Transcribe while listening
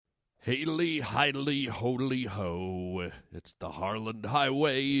Haily, hidely, holy ho. It's the Harland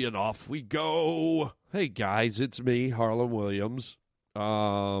Highway, and off we go. Hey, guys, it's me, Harland Williams.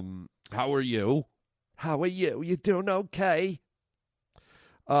 How are you? How are you? You doing okay?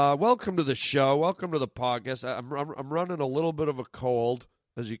 Welcome to the show. Welcome to the podcast. I'm running a little bit of a cold,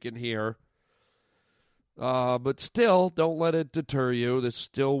 as you can hear. But still, don't let it deter you. This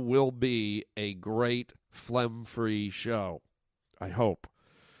still will be a great phlegm-free show, I hope.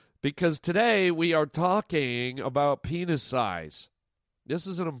 Because today we are talking about penis size. This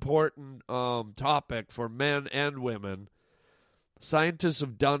is an important topic for men and women. Scientists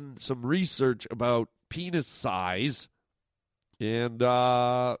have done some research about penis size, and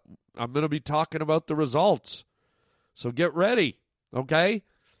I'm going to be talking about the results. So get ready, okay?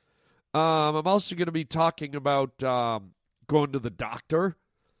 I'm also going to be talking about going to the doctor.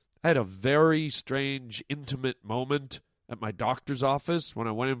 I had a very strange, intimate moment at my doctor's office when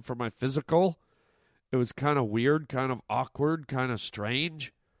I went in for my physical. It was kind of weird, kind of awkward, kind of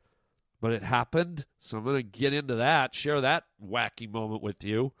strange, but it happened. So I'm going to get into that, share that wacky moment with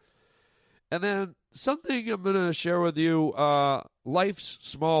you. And then something I'm going to share with you, life's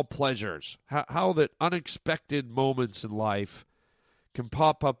small pleasures, how that unexpected moments in life can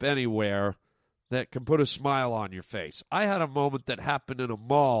pop up anywhere that can put a smile on your face. I had a moment that happened in a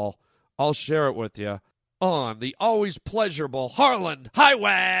mall. I'll share it with you on the always pleasurable Harland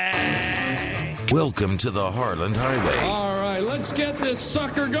Highway. Welcome to the Harland Highway. All right, let's get this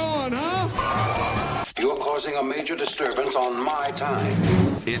sucker going, huh? You're causing a major disturbance on my time.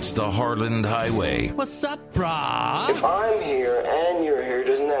 It's the Harland Highway. What's up, brah? If I'm here and you're here,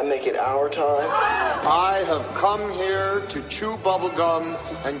 doesn't that make it our time? I have come here to chew bubblegum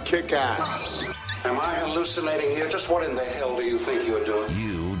and kick ass. Am I hallucinating here? Just what in the hell do you think you're doing?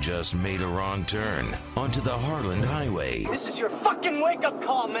 You just made a wrong turn onto the Harland Highway. This is your fucking wake-up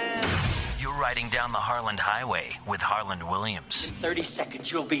call, man. You're riding down the Harland Highway with Harland Williams. In 30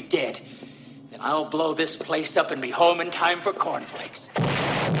 seconds, you'll be dead. Then I'll blow this place up and be home in time for cornflakes.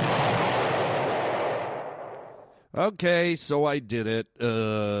 Okay, so I did it.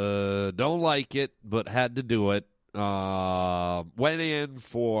 Don't like it, but had to do it. Went in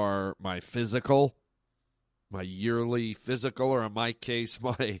for my physical, my yearly physical, or in my case,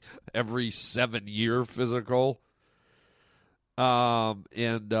 my every 7-year physical. I'm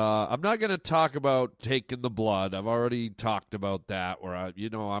not going to talk about taking the blood. I've already talked about that, where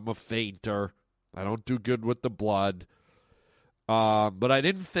I'm a fainter. I don't do good with the blood. But I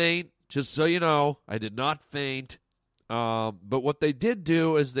didn't faint, just so you know. I did not faint. But what they did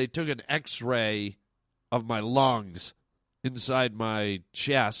do is they took an X-ray of my lungs inside my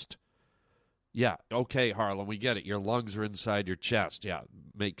chest. Yeah, okay, Harlan, we get it. Your lungs are inside your chest. Yeah,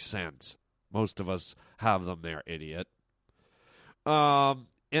 makes sense. Most of us have them there, idiot. And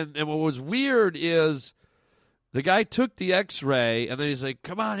what was weird is the guy took the X-ray, and then he's like,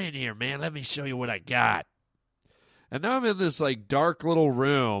 come on in here, man. Let me show you what I got. And now I'm in this, dark little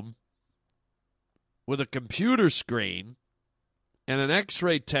room with a computer screen and an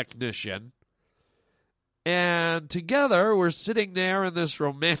X-ray technician. And together, we're sitting there in this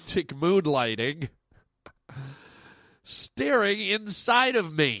romantic mood lighting, staring inside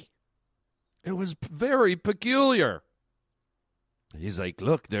of me. It was very peculiar. He's like,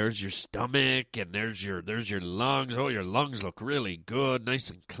 look, there's your stomach, and there's your lungs. Oh, your lungs look really good, nice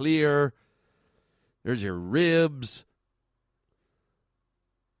and clear. There's your ribs.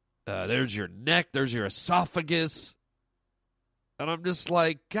 There's your neck. There's your esophagus. And I'm just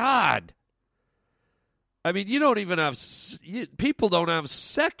like, God. I mean, people don't have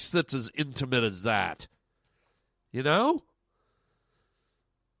sex that's as intimate as that, you know?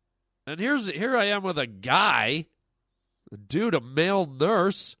 And here I am with a guy, a dude, a male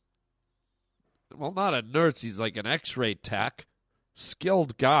nurse. Well, not a nurse, he's like an X-ray tech,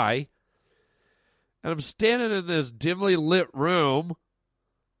 skilled guy. And I'm standing in this dimly lit room,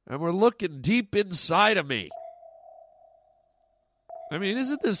 and we're looking deep inside of me. I mean,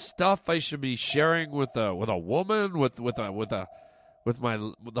 isn't this stuff I should be sharing with a woman, with the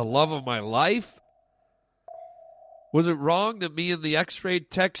love of my life? Was it wrong that me and the X-ray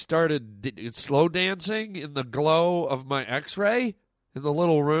tech started slow dancing in the glow of my X-ray in the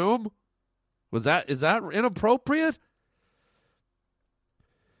little room? Is that inappropriate?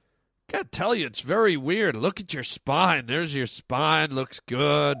 Gotta tell you, it's very weird. Look at your spine. There's your spine. Looks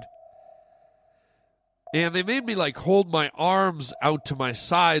good. And they made me, hold my arms out to my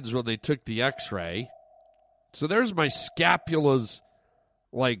sides when they took the X-ray. So there's my scapulas,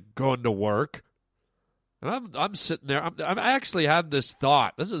 going to work. And I'm sitting there. I actually had this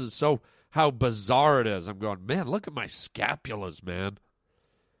thought. This is how bizarre it is. I'm going, man, look at my scapulas, man.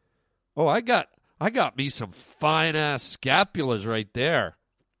 Oh, I got me some fine-ass scapulas right there.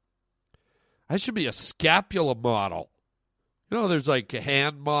 I should be a scapula model. You know, there's like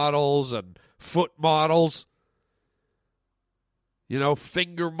hand models and foot models. You know,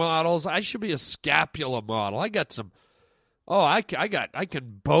 finger models. I should be a scapula model. I got some. Oh, I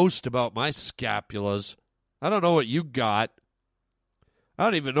can boast about my scapulas. I don't know what you got. I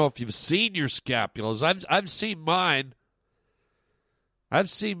don't even know if you've seen your scapulas. I've seen mine. I've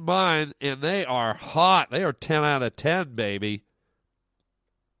seen mine, and they are hot. They are 10 out of 10, baby.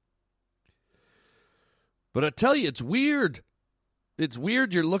 But I tell you, it's weird. It's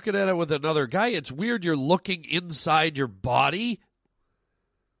weird you're looking at it with another guy. It's weird you're looking inside your body.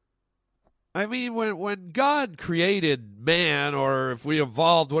 I mean, when God created man, or if we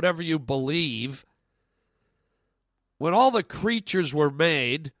evolved, whatever you believe, when all the creatures were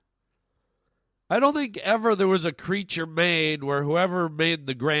made, I don't think ever there was a creature made where whoever made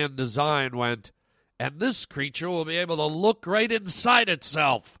the grand design went, and this creature will be able to look right inside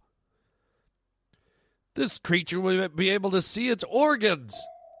itself. This creature will be able to see its organs.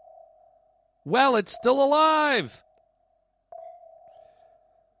 Well, it's still alive.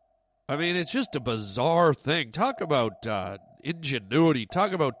 I mean, it's just a bizarre thing. Talk about ingenuity.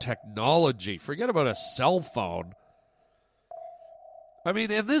 Talk about technology. Forget about a cell phone. I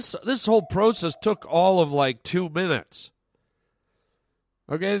mean, and this whole process took all of like 2 minutes.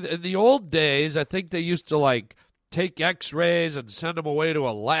 Okay, in the old days, I think they used to like take x-rays and send them away to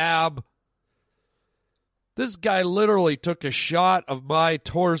a lab. This guy literally took a shot of my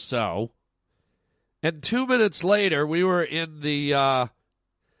torso, and 2 minutes later, we were in the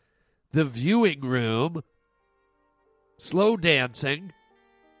viewing room, slow dancing,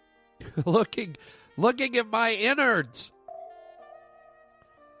 looking at my innards.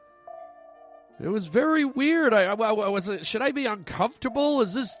 It was very weird. I was. Should I be uncomfortable?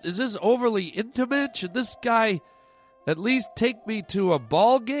 Is this overly intimate? Should this guy at least take me to a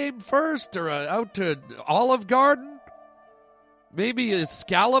ball game first, or out to Olive Garden? Maybe a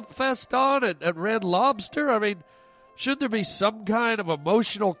scallop fest on at Red Lobster? I mean, should there be some kind of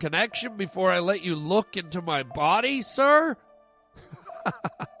emotional connection before I let you look into my body, sir?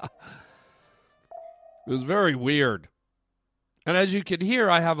 It was very weird. And as you can hear,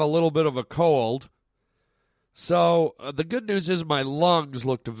 I have a little bit of a cold. So the good news is my lungs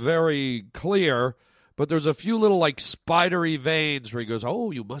looked very clear, but there's a few little like spidery veins where he goes, oh,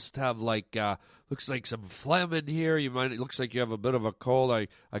 you must have like, looks like some phlegm in here. It looks like you have a bit of a cold. I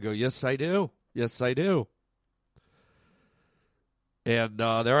go, yes, I do. Yes, I do. And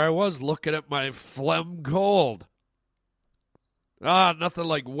there I was looking at my phlegm cold. Nothing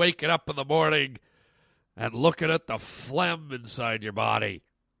like waking up in the morning and looking at the phlegm inside your body.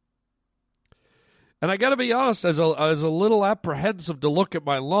 And I got to be honest, I was a little apprehensive to look at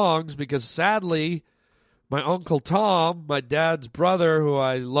my lungs because sadly, my Uncle Tom, my dad's brother, who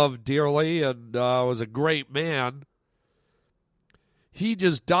I love dearly and was a great man, he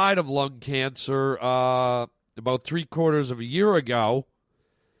just died of lung cancer about 3/4 of a year ago.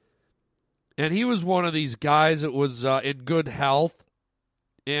 And he was one of these guys that was in good health.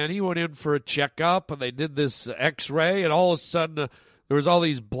 And he went in for a checkup, and they did this x-ray, and all of a sudden there was all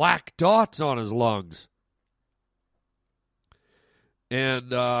these black dots on his lungs.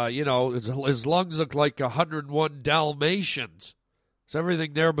 And, his lungs looked like 101 Dalmatians. It's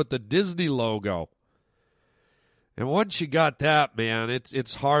everything there but the Disney logo. And once you got that, man,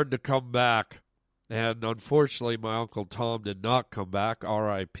 it's hard to come back. And unfortunately, my Uncle Tom did not come back,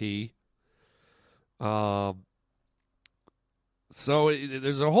 R.I.P. So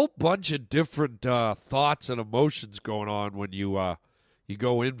there's a whole bunch of different thoughts and emotions going on when you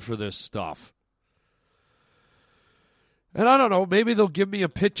go in for this stuff. And I don't know, maybe they'll give me a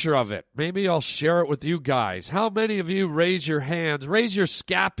picture of it. Maybe I'll share it with you guys. How many of you raise your hands, raise your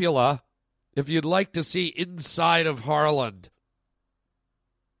scapula if you'd like to see inside of Harland?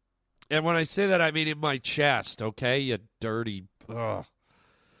 And when I say that, I mean in my chest, okay? You dirty, ugh.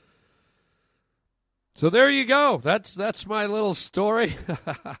 So there you go. That's my little story.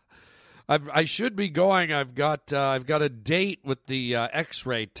 I should be going. I've got a date with the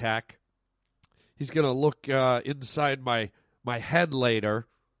X-ray tech. He's going to look inside my head later,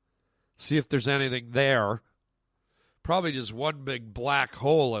 see if there's anything there. Probably just one big black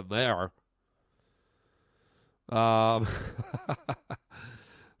hole in there. So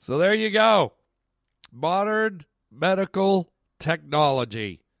there you go. Modern medical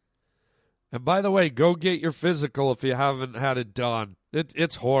technology. And by the way, go get your physical if you haven't had it done.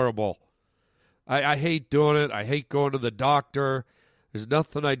 It's horrible. I hate doing it. I hate going to the doctor. There's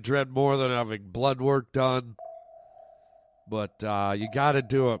nothing I dread more than having blood work done. but you got to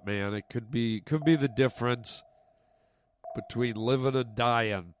do it, man. It could be the difference between living and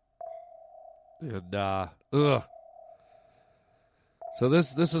dying. And so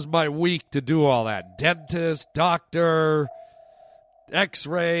this is my week to do all that. Dentist, doctor,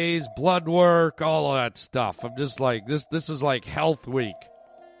 x-rays, blood work, all of that stuff. I'm just like, this is like health week.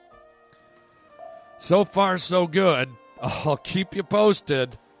 So far, so good. I'll keep you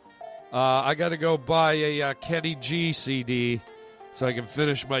posted. I got to go buy a Kenny G CD so I can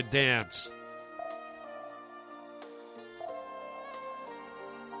finish my dance.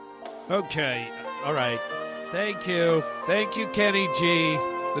 Okay, all right. Thank you. Thank you, Kenny G.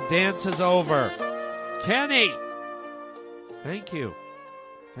 The dance is over. Kenny! Thank you.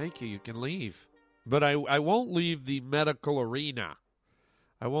 Thank you. You can leave. But I won't leave the medical arena.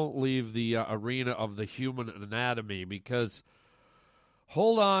 I won't leave the arena of the human anatomy because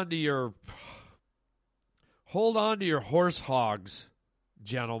hold on to your horse hogs,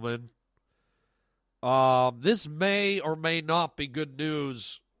 gentlemen. This may or may not be good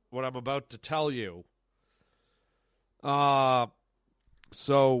news, what I'm about to tell you.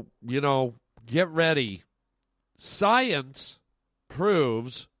 So, get ready. Science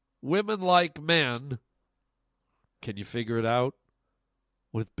proves women like men, can you figure it out,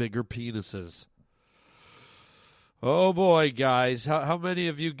 with bigger penises. Oh boy, guys. How many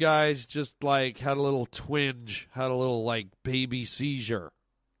of you guys just had a little twinge, had a little baby seizure?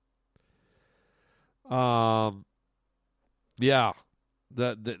 Yeah.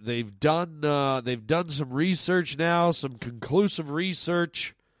 They've done some research now, some conclusive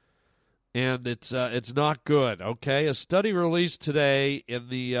research, and it's not good. Okay, a study released today in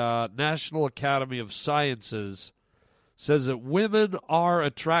the National Academy of Sciences says that women are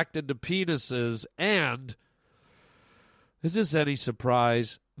attracted to penises, and is this any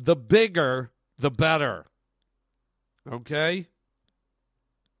surprise? The bigger, the better. Okay,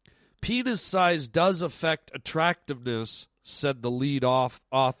 penis size does affect attractiveness, said the lead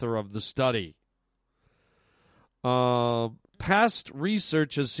author of the study. Past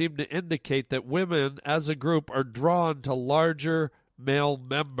research has seemed to indicate that women as a group are drawn to larger male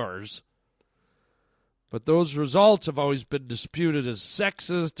members, but those results have always been disputed as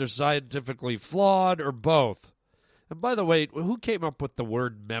sexist or scientifically flawed or both. And by the way, who came up with the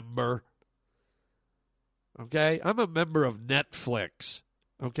word member? Okay, I'm a member of Netflix.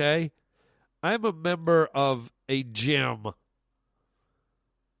 Okay, I'm a member of a gym.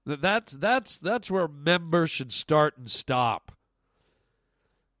 That's where members should start and stop.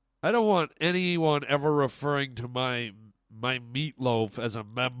 I don't want anyone ever referring to my meatloaf as a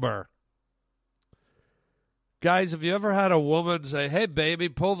member. Guys, have you ever had a woman say, "Hey baby,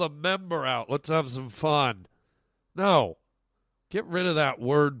 pull the member out. Let's have some fun"? No. Get rid of that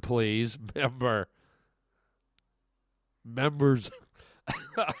word, please. Member. Members.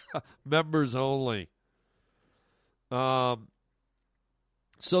 Members only. So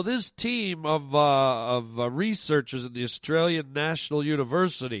this team of researchers at the Australian National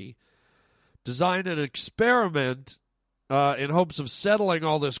University designed an experiment in hopes of settling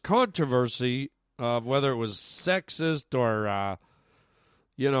all this controversy of whether it was sexist or,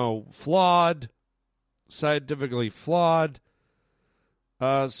 flawed, scientifically flawed.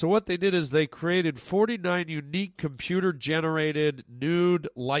 So what they did is they created 49 unique computer-generated nude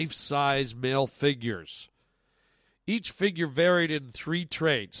life-size male figures. Each figure varied in 3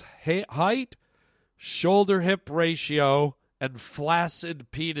 traits: height, shoulder-hip ratio, and flaccid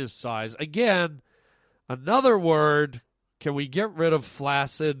penis size. Again, another word. Can we get rid of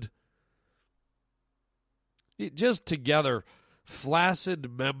flaccid? Just together,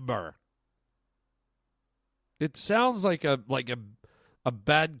 flaccid member. It sounds like a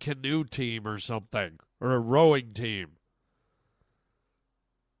bad canoe team or something, or a rowing team.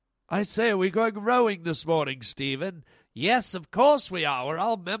 I say, are we going rowing this morning, Stephen? Yes, of course we are. We're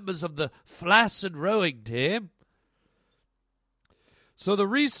all members of the flaccid rowing team. So the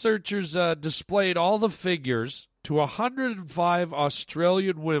researchers displayed all the figures to 105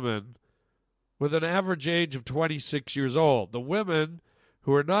 Australian women with an average age of 26 years old. The women,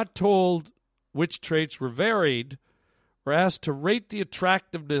 who were not told which traits were varied, were asked to rate the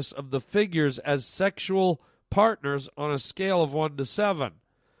attractiveness of the figures as sexual partners on a scale of 1 to 7.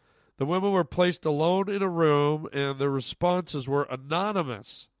 The women were placed alone in a room, and their responses were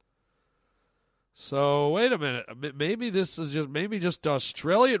anonymous. So, wait a minute. Maybe this is just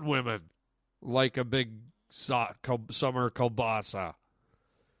Australian women like a big summer kielbasa.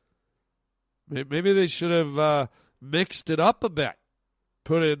 Maybe they should have mixed it up a bit.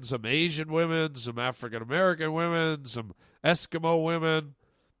 Put in some Asian women, some African-American women, some Eskimo women.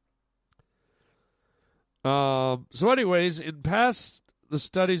 So anyways, in past, the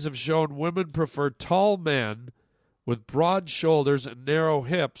studies have shown women prefer tall men with broad shoulders and narrow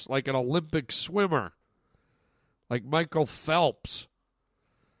hips, like an Olympic swimmer, like Michael Phelps.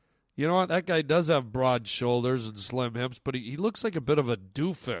 You know what? That guy does have broad shoulders and slim hips, but he looks like a bit of a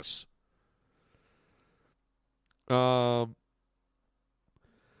doofus. So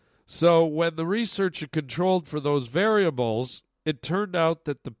when the researcher controlled for those variables, it turned out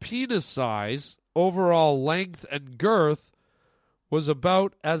that the penis size, overall length, and girth was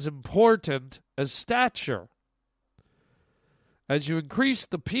about as important as stature. As you increase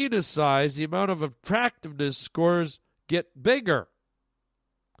the penis size, the amount of attractiveness scores get bigger.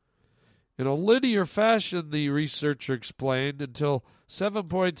 In a linear fashion, the researcher explained, until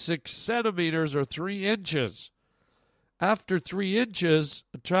 7.6 centimeters or 3 inches. After 3 inches,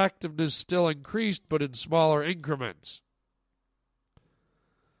 attractiveness still increased, but in smaller increments.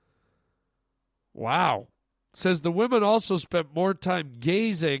 Wow. Says the women also spent more time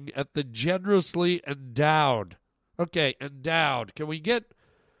gazing at the generously endowed. Okay, endowed. Can we get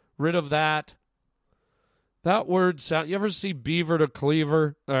rid of that? That word sound. You ever see beaver to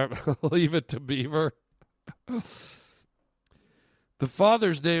cleaver? Leave it to beaver. The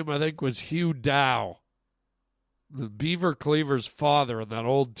father's name, I think, was Hugh Dow. The beaver cleaver's father in that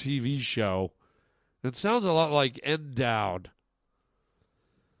old TV show. It sounds a lot like endowed.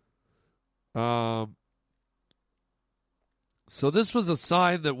 So this was a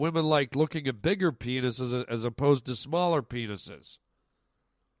sign that women liked looking at bigger penises as opposed to smaller penises.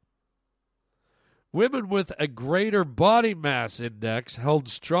 Women with a greater body mass index held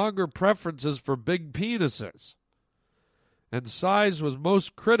stronger preferences for big penises, and size was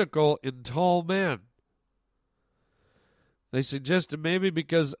most critical in tall men. They suggested maybe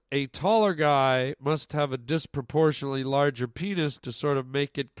because a taller guy must have a disproportionately larger penis to sort of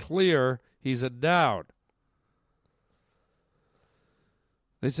make it clear he's endowed.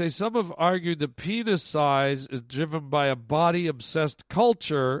 They say some have argued that penis size is driven by a body-obsessed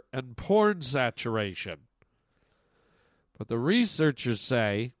culture and porn saturation. But the researchers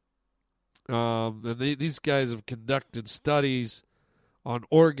say, and these guys have conducted studies on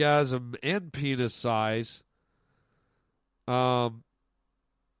orgasm and penis size. They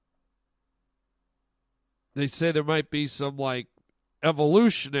say there might be some, like,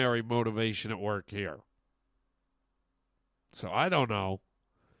 evolutionary motivation at work here. So I don't know.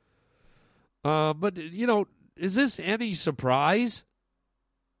 But, you know, is this any surprise?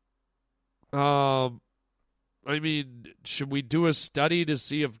 I mean, should we do a study to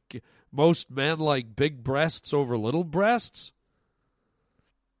see if most men like big breasts over little breasts?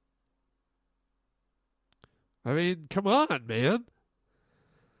 I mean, come on, man.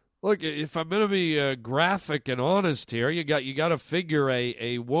 Look, if I'm going to be graphic and honest here, you got to figure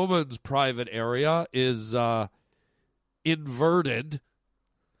a woman's private area is inverted.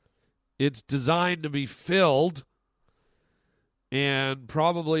 It's designed to be filled, and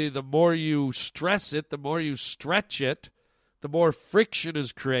probably the more you stress it, the more you stretch it, the more friction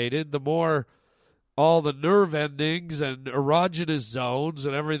is created, the more all the nerve endings and erogenous zones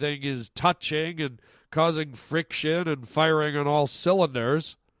and everything is touching and causing friction and firing on all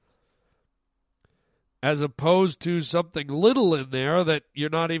cylinders, as opposed to something little in there that you're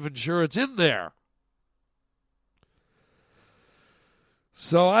not even sure it's in there.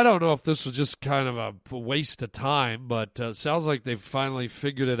 So I don't know if this was just kind of a waste of time, but it sounds like they've finally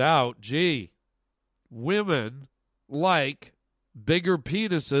figured it out. Gee, women like bigger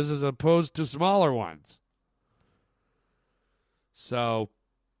penises as opposed to smaller ones. So,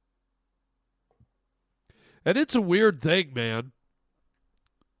 and it's a weird thing, man.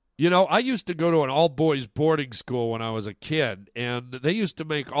 You know, I used to go to an all-boys boarding school when I was a kid, and they used to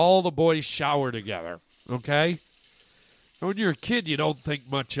make all the boys shower together, okay? When you're a kid, you don't think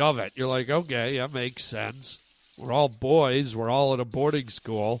much of it. You're like, okay, that makes sense. We're all boys. We're all at a boarding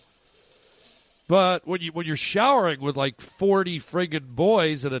school. But when you're showering with like 40 friggin'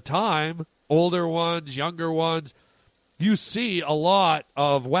 boys at a time, older ones, younger ones, you see a lot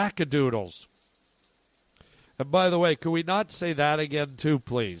of wackadoodles. And by the way, can we not say that again too,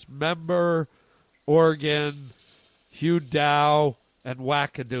 please? Member, Oregon, Hugh Dow, and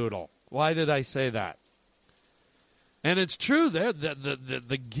wackadoodle. Why did I say that? And it's true,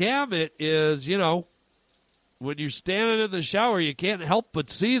 the gamut is, you know, when you're standing in the shower, you can't help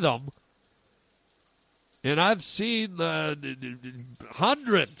but see them. And I've seen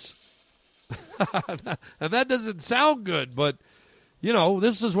hundreds. And that doesn't sound good, but, you know,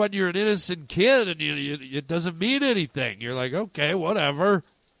 this is when you're an innocent kid and it doesn't mean anything. You're like, okay, whatever.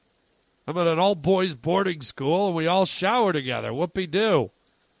 I'm at an all-boys boarding school and we all shower together. Whoopee-doo.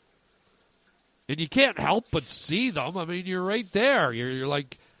 And you can't help but see them. I mean, you're right there. You're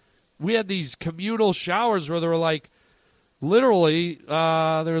like, we had these communal showers where there were like, literally,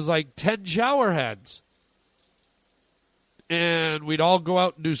 there was like 10 shower heads. And we'd all go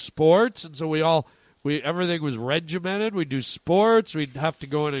out and do sports. And so everything was regimented. We'd do sports. We'd have to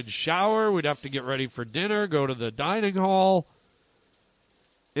go in and shower. We'd have to get ready for dinner, go to the dining hall.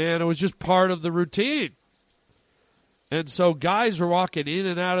 And it was just part of the routine. And so guys were walking in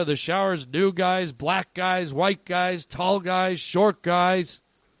and out of the showers, new guys, black guys, white guys, tall guys, short guys.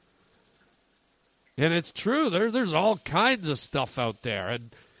 And it's true. There's all kinds of stuff out there.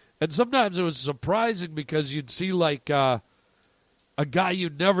 And sometimes it was surprising because you'd see like a guy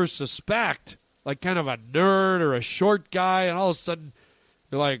you'd never suspect, like kind of a nerd or a short guy, and all of a sudden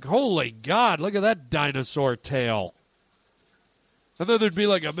you're like, holy God, look at that dinosaur tail. And then there'd be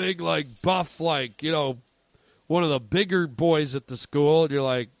like a big, like, buff, like, you know, one of the bigger boys at the school, and you're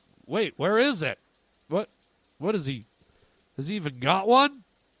like, wait, where is it? What is he? Has he even got one?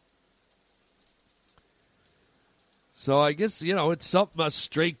 So I guess, you know, it's something us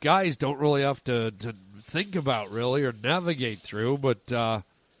straight guys don't really have to think about, really, or navigate through. But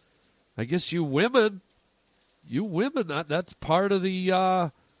I guess you women, that's part of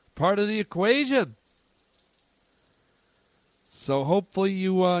the equation. So hopefully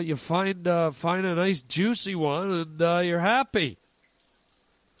you find a nice juicy one and you're happy.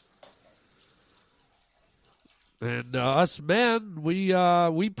 And us men,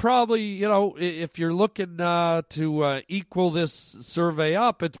 we probably, you know, if you're looking to equal this survey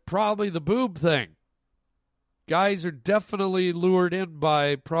up, it's probably the boob thing. Guys are definitely lured in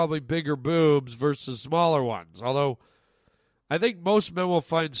by probably bigger boobs versus smaller ones. Although I think most men will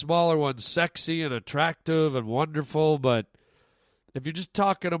find smaller ones sexy and attractive and wonderful, but if you're just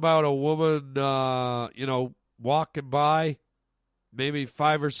talking about a woman, you know, walking by, maybe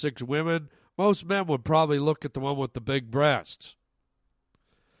 5 or 6 women, most men would probably look at the one with the big breasts.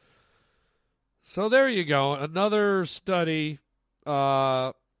 So there you go. Another study.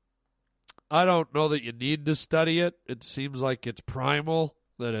 I don't know that you need to study it. It seems like it's primal,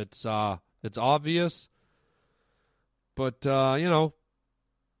 that it's obvious. But, you know,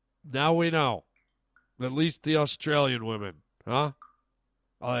 now we know. At least the Australian women. Huh?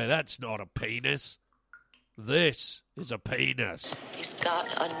 Oh, that's not a penis. This is a penis. He's got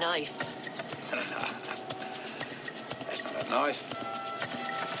a knife. That's not a knife.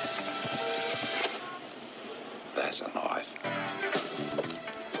 That's a knife.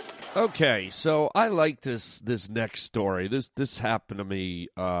 Okay, so I like this next story. This happened to me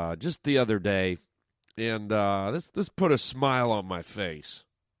just the other day, and this put a smile on my face.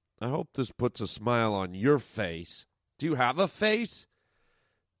 I hope this puts a smile on your face. Do you have a face?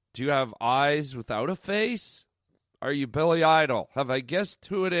 Do you have eyes without a face? Are you Billy Idol? Have I guessed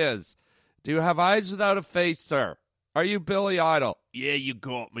who it is? Do you have eyes without a face, sir? Are you Billy Idol? Yeah, you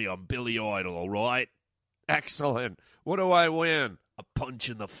got me. I'm Billy Idol, all right? Excellent. What do I win? A punch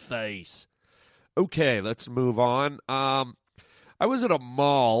in the face. Okay, let's move on. I was at a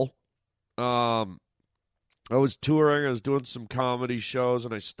mall. I was touring. I was doing some comedy shows,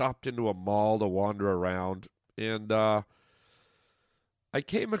 and I stopped into a mall to wander around. And I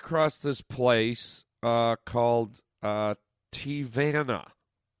came across this place called Teavana.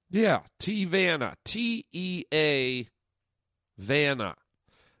 Yeah, Teavana. T-E-A Vanna.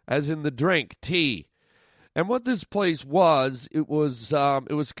 As in the drink, tea. And what this place was, it was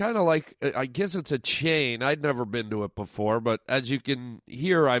kind of like, I guess it's a chain. I'd never been to it before, but as you can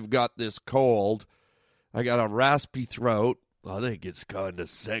hear, I've got this cold. I got a raspy throat. I think it's kind of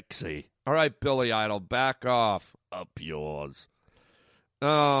sexy. All right, Billy Idol, back off. Up yours.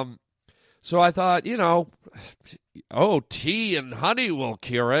 So I thought, you know, tea and honey will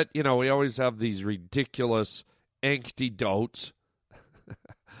cure it. You know, we always have these ridiculous antidotes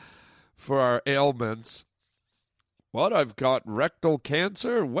for our ailments. What, I've got rectal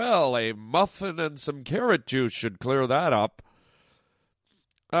cancer? Well, a muffin and some carrot juice should clear that up.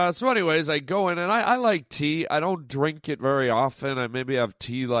 So anyways, I go in, and I like tea. I don't drink it very often. I maybe have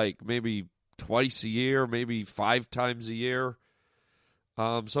tea like maybe twice a year, maybe 5 times a year.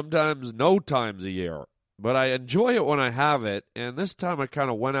 Sometimes no times a year. But I enjoy it when I have it, and this time I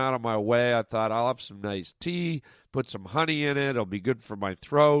kind of went out of my way. I thought I'll have some nice tea, put some honey in it. It'll be good for my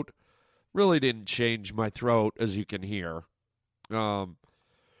throat. Really didn't change my throat, as you can hear. But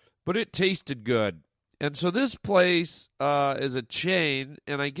it tasted good. And so this place is a chain,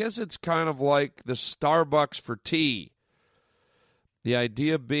 and I guess it's kind of like the Starbucks for tea. The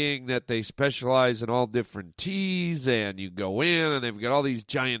idea being that they specialize in all different teas, and you go in, and they've got all these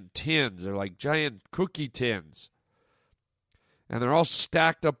giant tins. They're like giant cookie tins. And they're all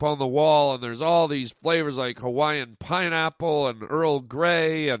stacked up on the wall, and there's all these flavors like Hawaiian pineapple and Earl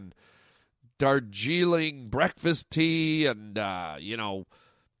Grey and Darjeeling breakfast tea and,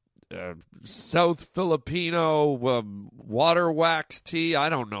 South Filipino water wax tea. I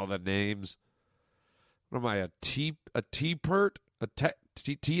don't know the names. What am I, a tea expert? A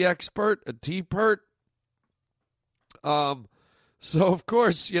tea pert? So, of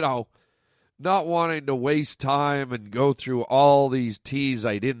course, not wanting to waste time and go through all these teas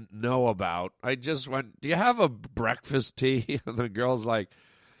I didn't know about, I just went, do you have a breakfast tea? And the girl's like,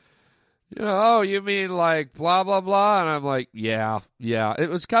 oh, you mean like blah, blah, blah? And I'm like, yeah. It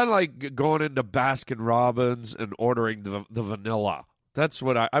was kind of like going into Baskin Robbins and ordering the vanilla. That's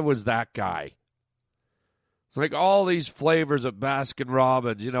what I was that guy. It's like all these flavors of Baskin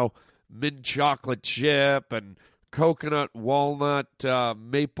Robbins, mint chocolate chip and coconut, walnut,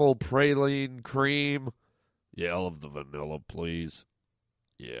 maple praline cream. Yeah, I'll have the vanilla, please.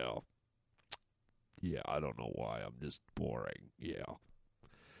 Yeah, I don't know why. I'm just boring. Yeah.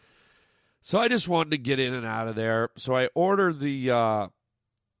 So I just wanted to get in and out of there. So I order the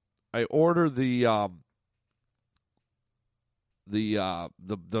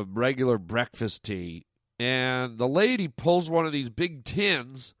regular breakfast tea, and the lady pulls one of these big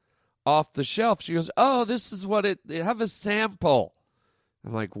tins off the shelf. She goes, "Oh, this is what have a sample."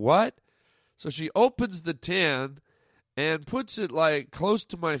 I'm like, "What?" So she opens the tin and puts it like close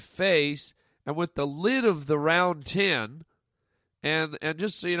to my face, and with the lid of the round tin, and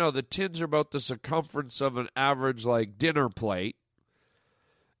just so you know, the tins are about the circumference of an average like dinner plate.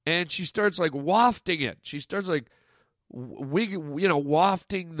 And she starts like wafting it. She starts like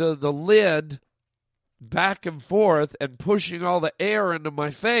wafting the lid back and forth and pushing all the air into my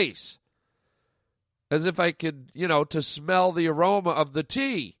face as if I could, to smell the aroma of the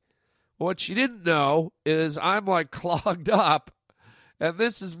tea. What she didn't know is I'm like clogged up, and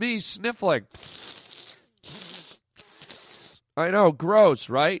this is me sniffling. I know, gross,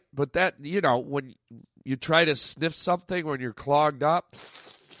 right? But that, when you try to sniff something when you're clogged up,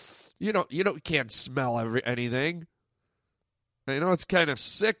 you can't smell anything. I know it's kind of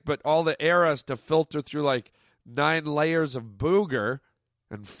sick, but all the air has to filter through like 9 layers of booger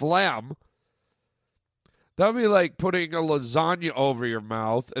and phlegm. That would be like putting a lasagna over your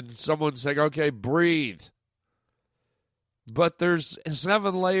mouth and someone saying, "Okay, breathe." But there's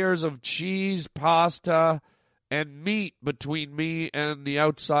 7 layers of cheese, pasta, and meat between me and the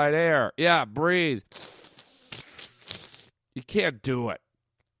outside air. Yeah, breathe. You can't do it.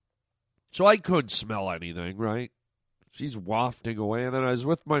 So I couldn't smell anything, right? She's wafting away, and then I was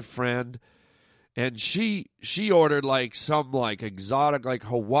with my friend, and she ordered like some like exotic like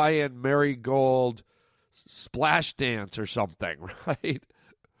Hawaiian marigold splash dance or something, right?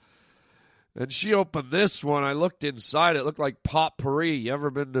 And she opened this one. I looked inside. It looked like potpourri. You ever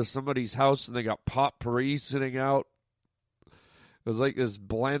been to somebody's house and they got potpourri sitting out? It was like this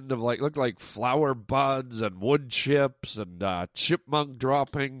blend of looked like flower buds and wood chips and chipmunk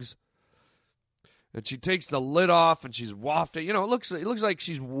droppings. And she takes the lid off and she's wafting. It looks like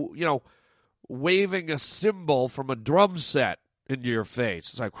she's waving a cymbal from a drum set into your face.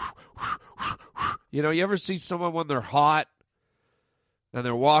 It's like, you ever see someone when they're hot and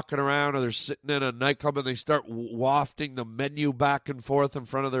they're walking around or they're sitting in a nightclub and they start wafting the menu back and forth in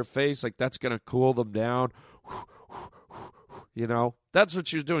front of their face, like that's going to cool them down. That's what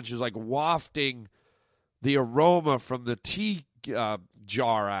she was doing. She was like wafting the aroma from the tea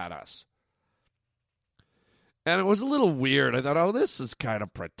jar at us. And it was a little weird. I thought, oh, this is kind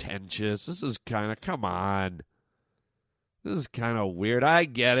of pretentious. This is kind of, come on. This is kind of weird. I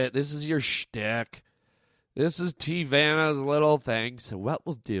get it. This is your shtick. This is T-Vanna's little thing. So what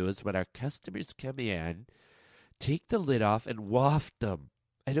we'll do is when our customers come in, take the lid off and waft them.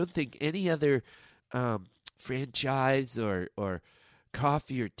 I don't think any other franchise or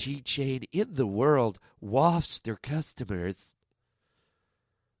coffee or tea chain in the world wafts their customers.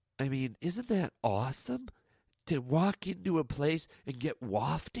 I mean, isn't that awesome? To walk into a place and get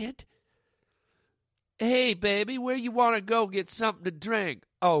wafted? Hey, baby, where you want to go get something to drink?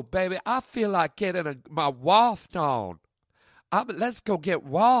 Oh, baby, I feel like getting my waft on. Let's go get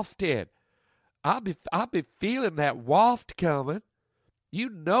wafted. I'll be feeling that waft coming.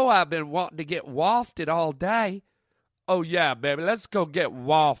 I've been wanting to get wafted all day. Oh, yeah, baby, let's go get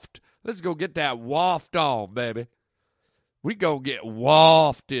waft. Let's go get that waft on, baby. We gonna get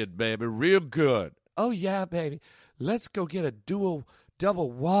wafted, baby, real good. Oh, yeah, baby. Let's go get a double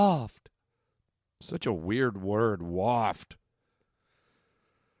waft. Such a weird word, waft.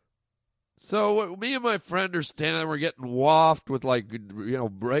 So me and my friend are standing there. We're getting waft with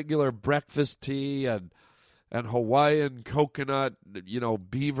regular breakfast tea, and and Hawaiian coconut,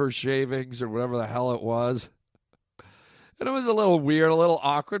 beaver shavings or whatever the hell it was. And it was a little weird, a little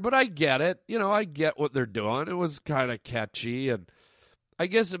awkward, but I get it. I get what they're doing. It was kind of catchy, and I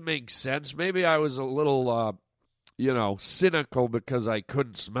guess it makes sense. Maybe I was a little, cynical because I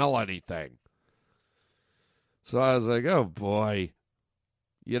couldn't smell anything. So I was like, oh, boy.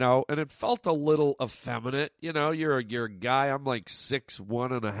 And it felt a little effeminate. You're a guy. I'm like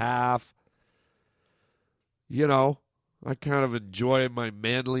 6'1.5". I kind of enjoy my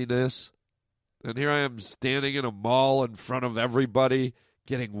manliness. And here I am standing in a mall in front of everybody,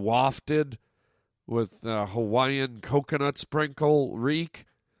 getting wafted with Hawaiian coconut sprinkle reek.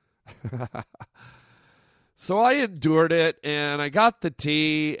 So I endured it, and I got the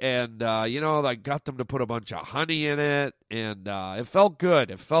tea, and, I got them to put a bunch of honey in it, and it felt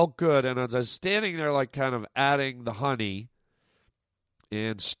good. It felt good, and as I was standing there, like, kind of adding the honey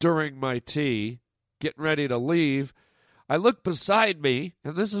and stirring my tea, getting ready to leave, I looked beside me,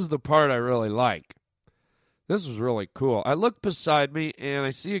 and this is the part I really like. This was really cool. I looked beside me, and I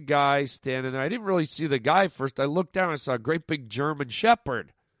see a guy standing there. I didn't really see the guy first. I looked down, and I saw a great big German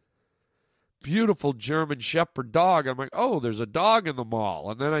Shepherd. Beautiful German Shepherd dog. I'm like, oh, there's a dog in the mall.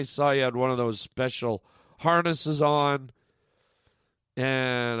 And then I saw he had one of those special harnesses on.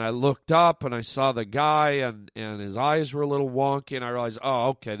 And I looked up and I saw the guy and his eyes were a little wonky. And I realized, oh,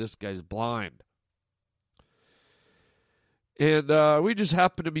 okay, this guy's blind. And we just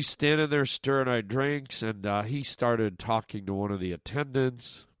happened to be standing there stirring our drinks. And he started talking to one of the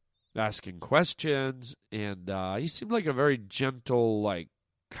attendants, asking questions. And he seemed like a very gentle,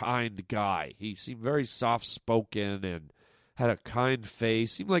 kind guy. He seemed very soft-spoken and had a kind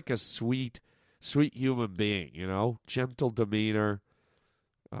face. Seemed like a sweet human being, gentle demeanor.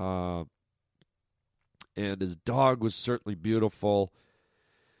 And his dog was certainly beautiful.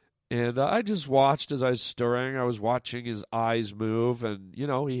 And I just watched as I was stirring. I was watching his eyes move, and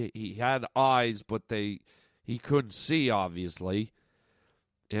he had eyes, but he couldn't see, obviously.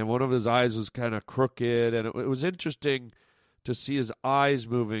 And one of his eyes was kind of crooked, and it was interesting to see his eyes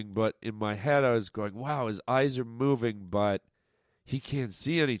moving, but in my head I was going, wow, his eyes are moving, but he can't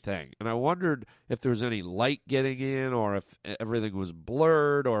see anything. And I wondered if there was any light getting in, or if everything was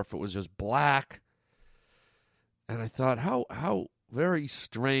blurred, or if it was just black. And I thought, how very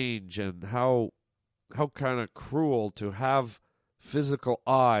strange, and how kind of cruel to have physical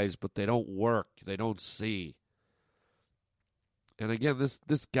eyes, but they don't work, they don't see. And again,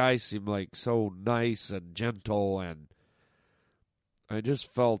 this guy seemed like so nice and gentle, and I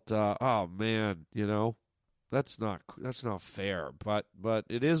just felt, oh man, that's not fair. But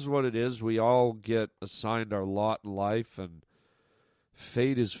it is what it is. We all get assigned our lot in life, and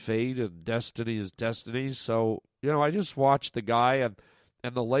fate is fate, and destiny is destiny. So I just watched the guy, and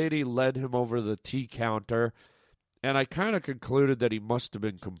the lady led him over the tea counter, and I kind of concluded that he must have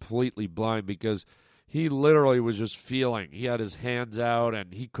been completely blind, because he literally was just feeling. He had his hands out,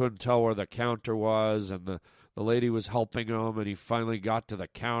 and he couldn't tell where the counter was, and the lady was helping him, and he finally got to the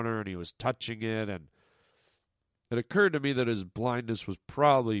counter, and he was touching it, and it occurred to me that his blindness was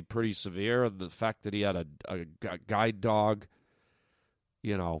probably pretty severe, and the fact that he had a guide dog,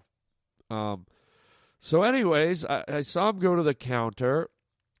 So anyways, I saw him go to the counter,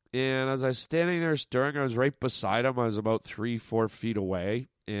 and as I was standing there stirring, I was right beside him. I was about 3-4 feet away,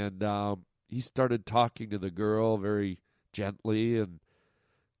 and he started talking to the girl very gently, and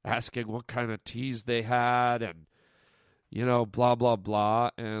asking what kind of teas they had, and, blah, blah,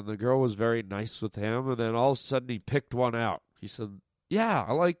 blah. And the girl was very nice with him. And then all of a sudden he picked one out. He said, yeah,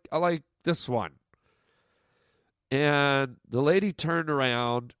 I like this one. And the lady turned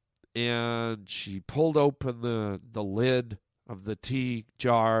around, and she pulled open the lid of the tea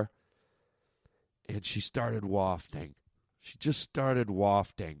jar, and she started wafting. She just started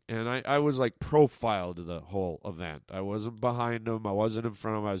wafting, and I was like profile to the whole event. I wasn't behind him. I wasn't in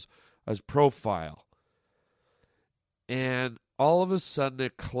front of him. I was profile. And all of a sudden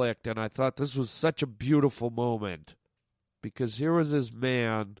it clicked, and I thought this was such a beautiful moment, because here was this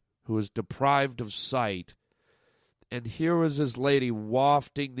man who was deprived of sight, and here was this lady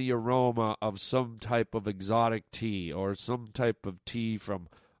wafting the aroma of some type of exotic tea, or some type of tea from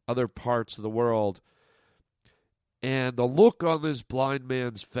other parts of the world. And the look on this blind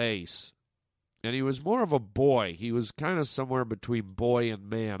man's face, and he was more of a boy. He was kind of somewhere between boy and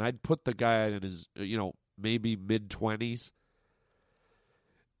man. I'd put the guy in his, maybe mid-20s.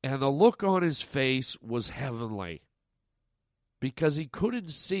 And the look on his face was heavenly, because he couldn't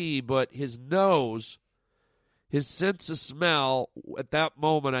see, but his nose, his sense of smell, at that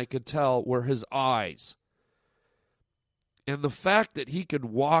moment I could tell, were his eyes. And the fact that he could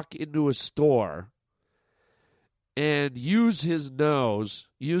walk into a store and use his nose,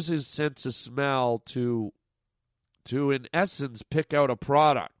 use his sense of smell to in essence pick out a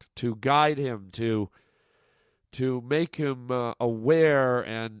product, to guide him, to make him aware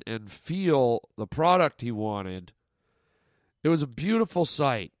and feel the product he wanted. It was a beautiful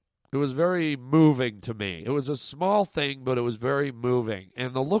sight. It was very moving to me. It was a small thing, but it was very moving.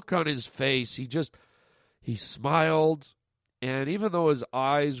 And the look on his face, he smiled, and even though his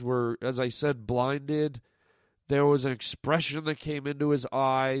eyes were, as I said, blinded, there was an expression that came into his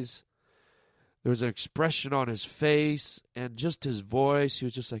eyes. There was an expression on his face, and just his voice. He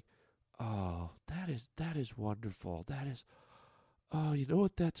was just like, "Oh, that is wonderful. That is, oh, you know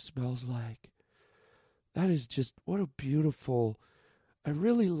what that smells like? That is just, what a beautiful, I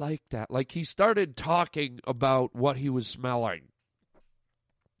really like that." Like, he started talking about what he was smelling.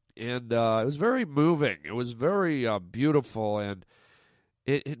 And it was very moving. It was very beautiful, and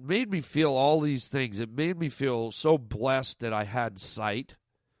it made me feel all these things. It made me feel so blessed that I had sight.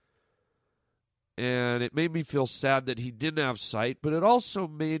 And it made me feel sad that he didn't have sight, but it also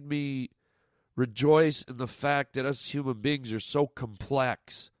made me rejoice in the fact that us human beings are so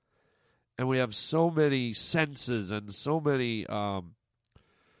complex, and we have so many senses and so many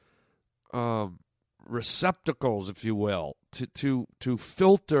receptacles, if you will, to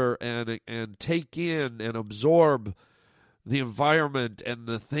filter and take in and absorb the environment and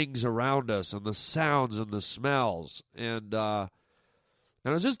the things around us and the sounds and the smells. And it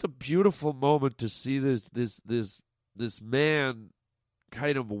was just a beautiful moment to see this man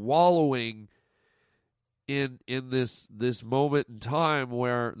kind of wallowing in this moment in time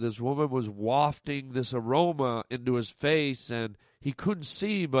where this woman was wafting this aroma into his face, and he couldn't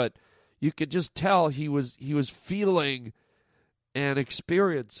see, but you could just tell he was feeling and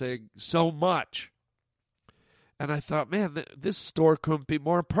experiencing so much. And I thought, man, this store couldn't be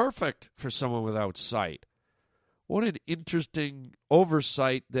more perfect for someone without sight. What an interesting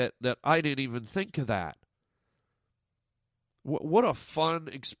oversight that I didn't even think of that. What a fun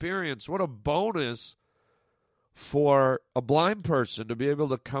experience. What a bonus for a blind person to be able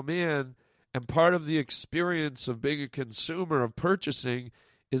to come in, and part of the experience of being a consumer, of purchasing,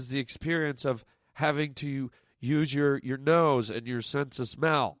 is the experience of having to use your nose and your sense of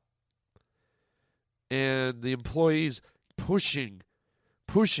smell. And the employees pushing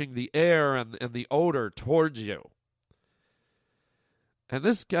the air and the odor towards you. And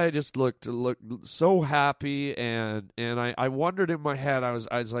this guy just looked so happy, and I wondered in my head, I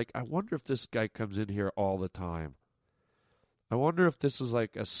was like, I wonder if this guy comes in here all the time. I wonder if this is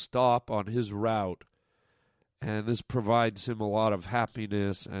like a stop on his route, and this provides him a lot of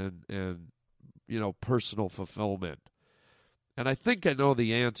happiness and personal fulfillment. And I think I know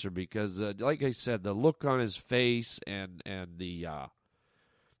the answer because, like I said, the look on his face and the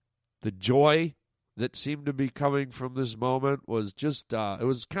joy that seemed to be coming from this moment was just, it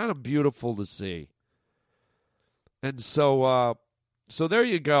was kind of beautiful to see. And so there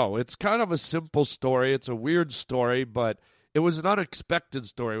you go. It's kind of a simple story. It's a weird story, but it was an unexpected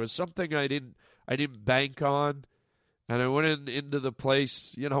story. It was something I didn't bank on. And I went into the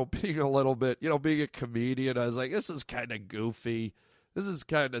place, being a little bit, being a comedian. I was like, this is kind of goofy. This is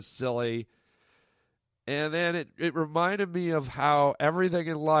kind of silly. And then it reminded me of how everything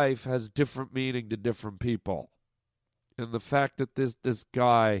in life has different meaning to different people. And the fact that this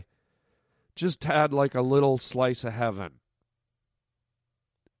guy just had like a little slice of heaven.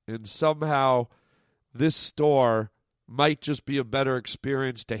 And somehow this store might just be a better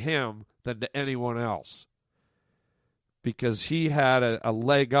experience to him than to anyone else. Because he had a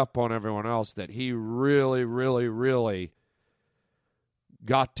leg up on everyone else that he really, really, really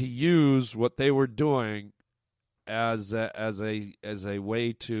got to use what they were doing as a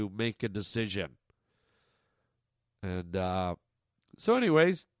way to make a decision. And so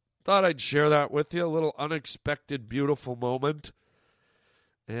anyways, thought I'd share that with you. A little unexpected, beautiful moment.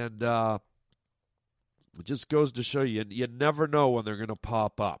 And it just goes to show you never know when they're going to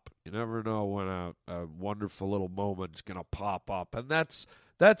pop up. You never know when a wonderful little moment's going to pop up. And that's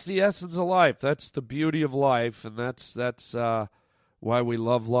the essence of life. That's the beauty of life, and that's why we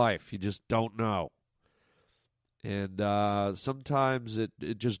love life. You just don't know. And sometimes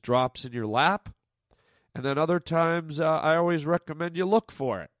it just drops in your lap. And then other times I always recommend you look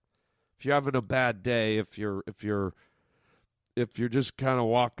for it. If you're having a bad day, if you're just kind of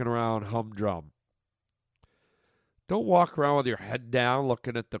walking around humdrum, don't walk around with your head down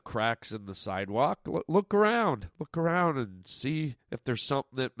looking at the cracks in the sidewalk. Look around. Look around and see if there's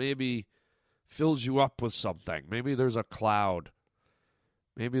something that maybe fills you up with something. Maybe there's a cloud.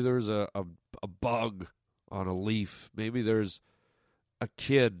 Maybe there's a bug on a leaf. Maybe there's a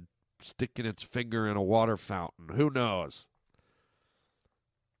kid sticking its finger in a water fountain. Who knows?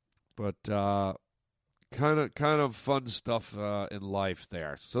 But kind of fun stuff in life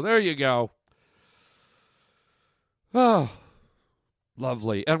there. So there you go. Oh,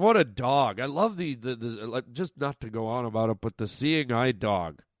 lovely. And what a dog. I love the just not to go on about it, but the seeing eye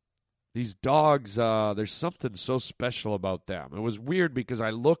dog. These dogs, there's something so special about them. It was weird because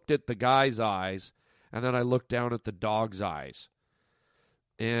I looked at the guy's eyes, and then I looked down at the dog's eyes.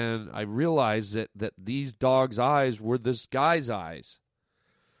 And I realized that these dog's eyes were this guy's eyes.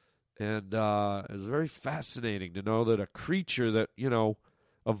 And it was very fascinating to know that a creature that,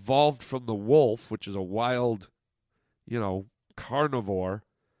 evolved from the wolf, which is a wild, carnivore.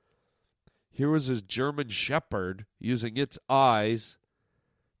 Here was his German shepherd using its eyes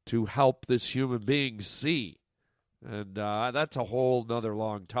to help this human being see. And that's a whole nother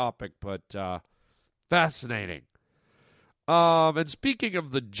long topic, but fascinating. And speaking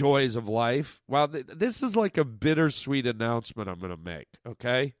of the joys of life, well, this is like a bittersweet announcement I'm going to make,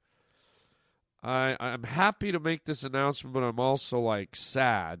 okay? I'm happy to make this announcement, but I'm also,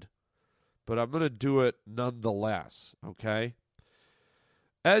 sad. But I'm going to do it nonetheless, okay?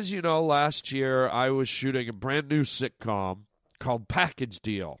 As you know, last year I was shooting a brand new sitcom called Package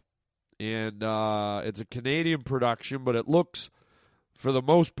Deal. And it's a Canadian production, but it looks, for the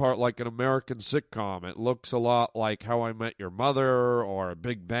most part, like an American sitcom. It looks a lot like How I Met Your Mother or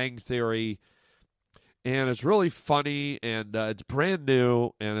Big Bang Theory. And it's really funny, and it's brand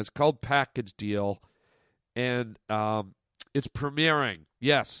new, and it's called Package Deal. And it's premiering.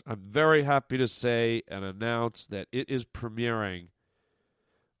 Yes, I'm very happy to say and announce that it is premiering.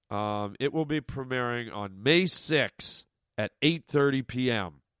 It will be premiering on May 6th at 8:30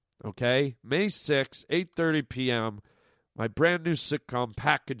 p.m. Okay? May 6th, 8:30 p.m., my brand new sitcom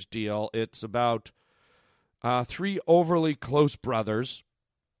Package Deal. It's about three overly close brothers,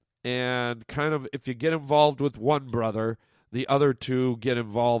 and kind of if you get involved with one brother, the other two get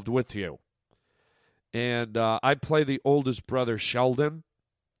involved with you. And I play the oldest brother, Sheldon,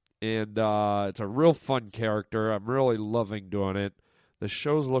 and it's a real fun character. I'm really loving doing it. The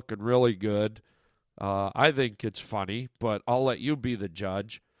show's looking really good. I think it's funny, but I'll let you be the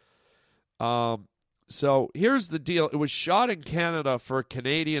judge. So here's the deal. It was shot in Canada for a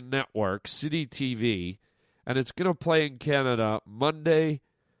Canadian network, City TV, and it's going to play in Canada Monday,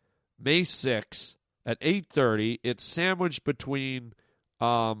 May 6th at 8:30. It's sandwiched between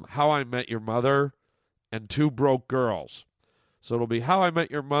How I Met Your Mother and Two Broke Girls. So it'll be How I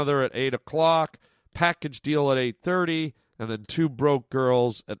Met Your Mother at 8 o'clock, Package Deal at 8:30, and then Two Broke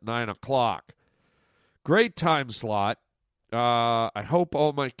Girls at 9 o'clock. Great time slot. I hope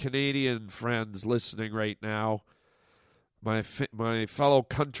all my Canadian friends listening right now, my fellow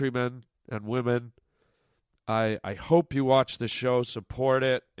countrymen and women, I hope you watch the show, support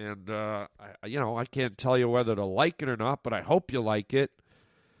it, and I can't tell you whether to like it or not, but I hope you like it.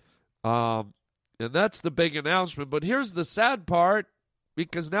 And that's the big announcement. But here's the sad part,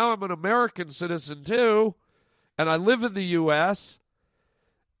 because now I'm an American citizen too, and I live in the U.S.,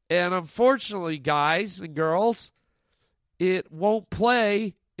 and unfortunately, guys and girls, it won't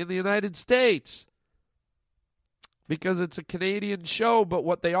play in the United States because it's a Canadian show. But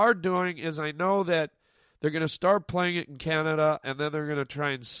what they are doing is, I know that they're going to start playing it in Canada, and then they're going to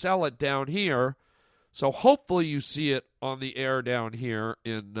try and sell it down here. So hopefully you see it on the air down here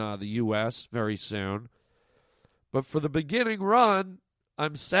in the U.S. very soon. But for the beginning run,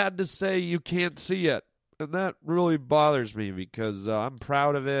 I'm sad to say you can't see it. And that really bothers me because I'm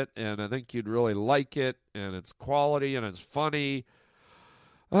proud of it, and I think you'd really like it, and it's quality, and it's funny.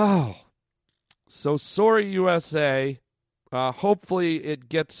 Oh, so sorry, USA. Hopefully it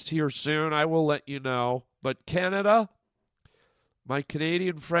gets here soon. I will let you know. But Canada, my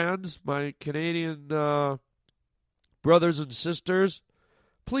Canadian friends, my Canadian brothers and sisters,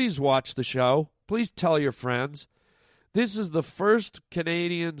 please watch the show. Please tell your friends. This is the first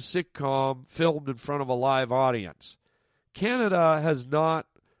Canadian sitcom filmed in front of a live audience. Canada has not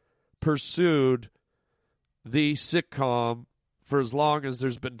pursued the sitcom for as long as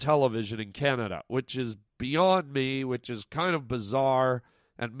there's been television in Canada, which is beyond me, which is kind of bizarre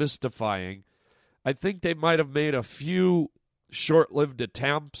and mystifying. I think they might have made a few short-lived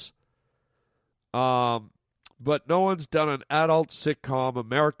attempts, but no one's done an adult sitcom,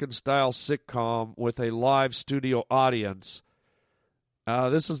 American-style sitcom, with a live studio audience.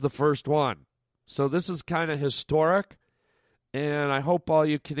 This is the first one. So this is kind of historic, and I hope all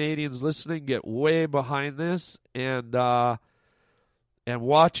you Canadians listening get way behind this and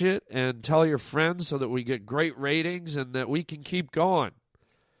watch it and tell your friends so that we get great ratings and that we can keep going.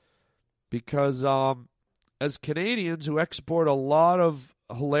 Because as Canadians who export a lot of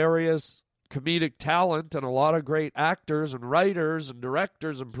hilarious comedic talent and a lot of great actors and writers and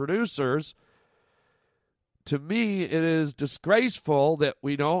directors and producers. To me, it is disgraceful that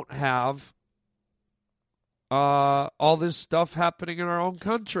we don't have all this stuff happening in our own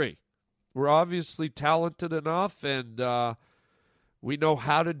country. We're obviously talented enough, and we know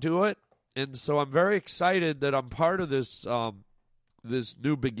how to do it. And so I'm very excited that I'm part of this this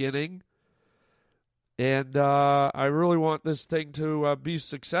new beginning. And I really want this thing to be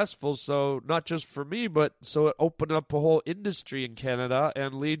successful, so not just for me, but so it opened up a whole industry in Canada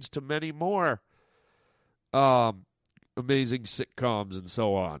and leads to many more amazing sitcoms and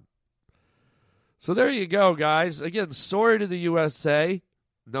so on. So there you go, guys. Again, sorry to the USA.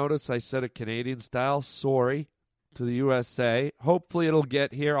 Notice I said it Canadian style. Sorry to the USA. Hopefully it'll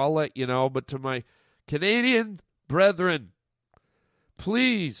get here. I'll let you know. But to my Canadian brethren,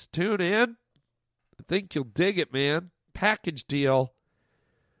 please tune in. I think you'll dig it, man. Package deal.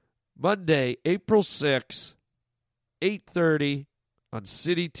 Monday, April 6th, 8:30 on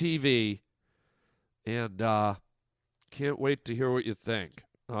City TV. And can't wait to hear what you think.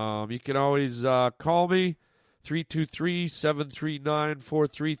 You can always call me,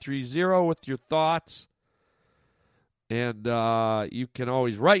 323-739-4330 with your thoughts. And you can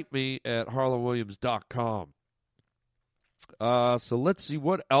always write me at harlandwilliams.com. So let's see,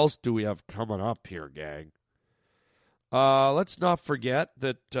 what else do we have coming up here, gang? Let's not forget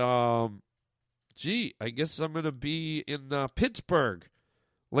that, I guess I'm going to be in Pittsburgh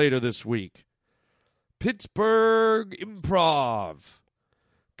later this week. Pittsburgh Improv.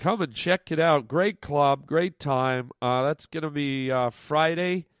 Come and check it out. Great club, great time. That's going to be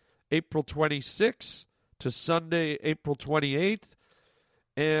Friday, April 26th to Sunday, April 28th.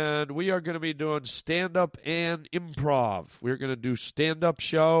 And we are going to be doing stand-up and improv. We're going to do stand-up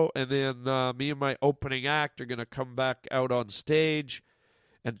show, and then me and my opening act are going to come back out on stage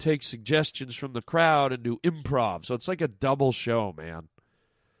and take suggestions from the crowd and do improv. So it's like a double show, man.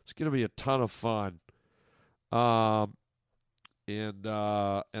 It's going to be a ton of fun. And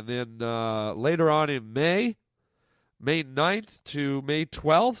then later on in May 9th to May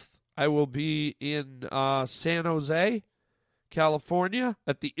 12th, I will be in San Jose, California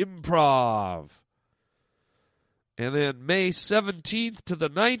at the Improv. And then May 17th to the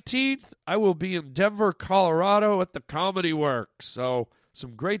 19th, I will be in Denver, Colorado at the Comedy Works. So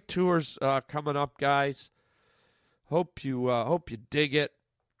some great tours coming up, guys. Hope you dig it.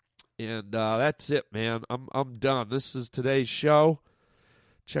 And that's it, man. I'm done. This is today's show.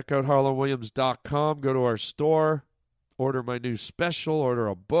 Check out harlandwilliams.com. Go to our store. Order my new special. Order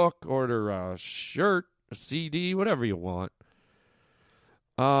a book. Order a shirt, a CD, whatever you want.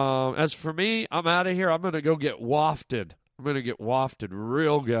 As for me, I'm out of here. I'm going to go get wafted. I'm going to get wafted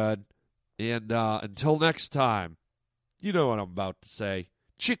real good. And until next time, you know what I'm about to say.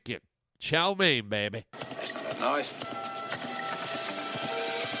 Chicken. Chow mein, baby. That's not a knife.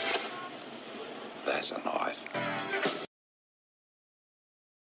 That's a knife.